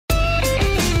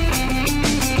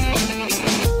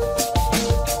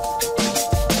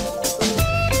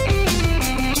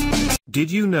Did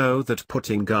you know that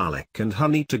putting garlic and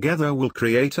honey together will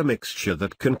create a mixture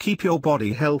that can keep your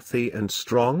body healthy and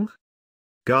strong?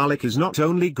 Garlic is not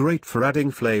only great for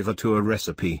adding flavor to a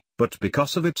recipe, but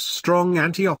because of its strong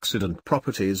antioxidant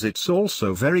properties it's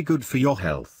also very good for your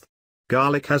health.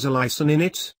 Garlic has allicin in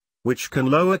it, which can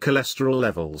lower cholesterol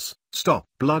levels, stop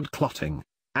blood clotting,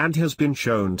 and has been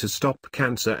shown to stop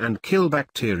cancer and kill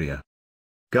bacteria.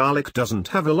 Garlic doesn't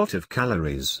have a lot of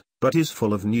calories, but is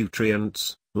full of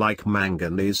nutrients, like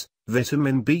manganese,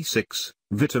 vitamin B6,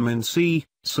 vitamin C,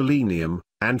 selenium,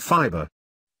 and fiber.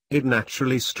 It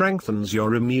naturally strengthens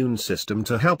your immune system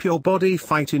to help your body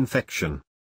fight infection.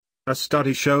 A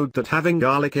study showed that having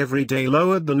garlic every day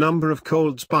lowered the number of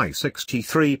colds by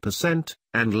 63%,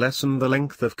 and lessened the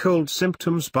length of cold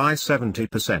symptoms by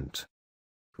 70%.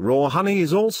 Raw honey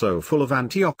is also full of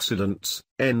antioxidants,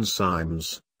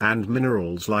 enzymes, and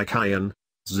minerals like iron,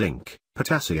 zinc,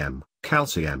 potassium,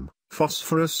 calcium,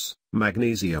 phosphorus,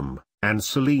 magnesium, and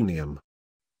selenium.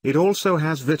 It also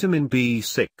has vitamin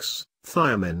B6,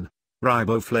 thiamine,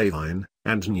 riboflavin,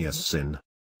 and niacin.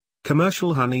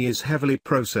 Commercial honey is heavily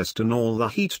processed and all the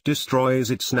heat destroys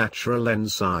its natural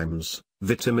enzymes,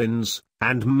 vitamins,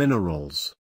 and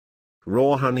minerals.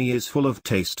 Raw honey is full of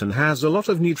taste and has a lot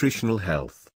of nutritional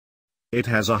health. It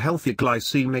has a healthy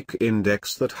glycemic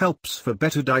index that helps for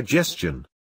better digestion.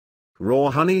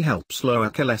 Raw honey helps lower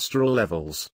cholesterol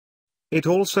levels. It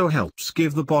also helps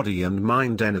give the body and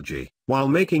mind energy, while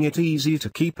making it easy to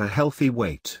keep a healthy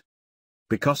weight.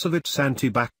 Because of its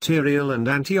antibacterial and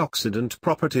antioxidant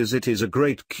properties, it is a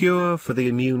great cure for the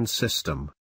immune system.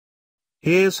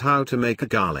 Here's how to make a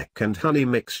garlic and honey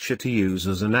mixture to use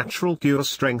as a natural cure.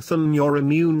 Strengthen your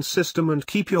immune system and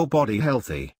keep your body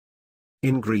healthy.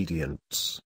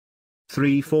 Ingredients: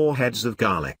 3-4 heads of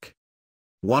garlic,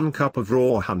 1 cup of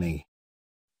raw honey,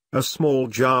 a small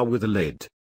jar with a lid.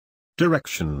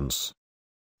 Directions: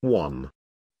 1.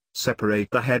 Separate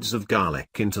the heads of garlic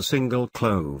into single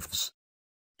cloves.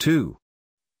 2.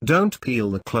 Don't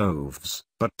peel the cloves,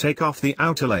 but take off the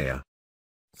outer layer.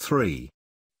 3.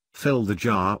 Fill the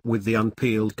jar with the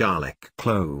unpeeled garlic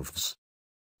cloves.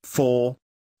 4.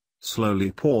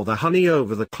 Slowly pour the honey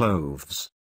over the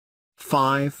cloves.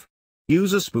 5.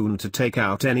 Use a spoon to take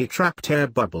out any trapped air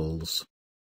bubbles.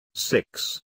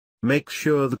 6. Make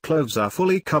sure the cloves are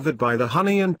fully covered by the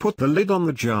honey and put the lid on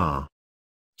the jar.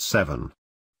 7.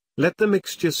 Let the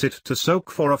mixture sit to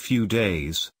soak for a few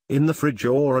days, in the fridge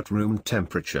or at room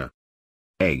temperature.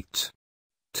 8.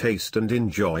 Taste and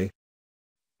enjoy.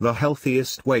 The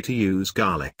healthiest way to use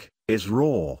garlic is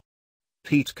raw.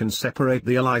 Heat can separate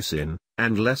the allicin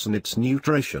and lessen its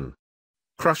nutrition.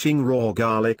 Crushing raw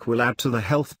garlic will add to the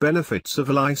health benefits of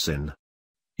allicin.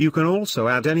 You can also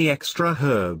add any extra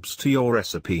herbs to your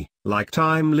recipe, like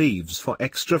thyme leaves for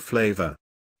extra flavor.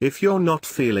 If you're not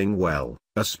feeling well,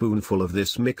 a spoonful of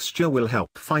this mixture will help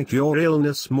fight your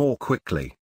illness more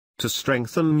quickly. To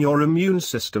strengthen your immune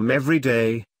system every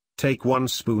day, take 1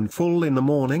 spoonful in the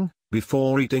morning,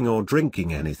 before eating or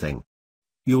drinking anything.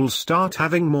 You'll start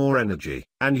having more energy,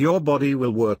 and your body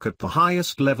will work at the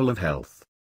highest level of health.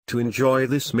 To enjoy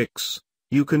this mix,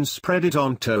 you can spread it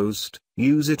on toast,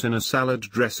 use it in a salad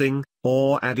dressing,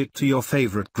 or add it to your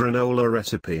favorite granola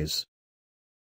recipes.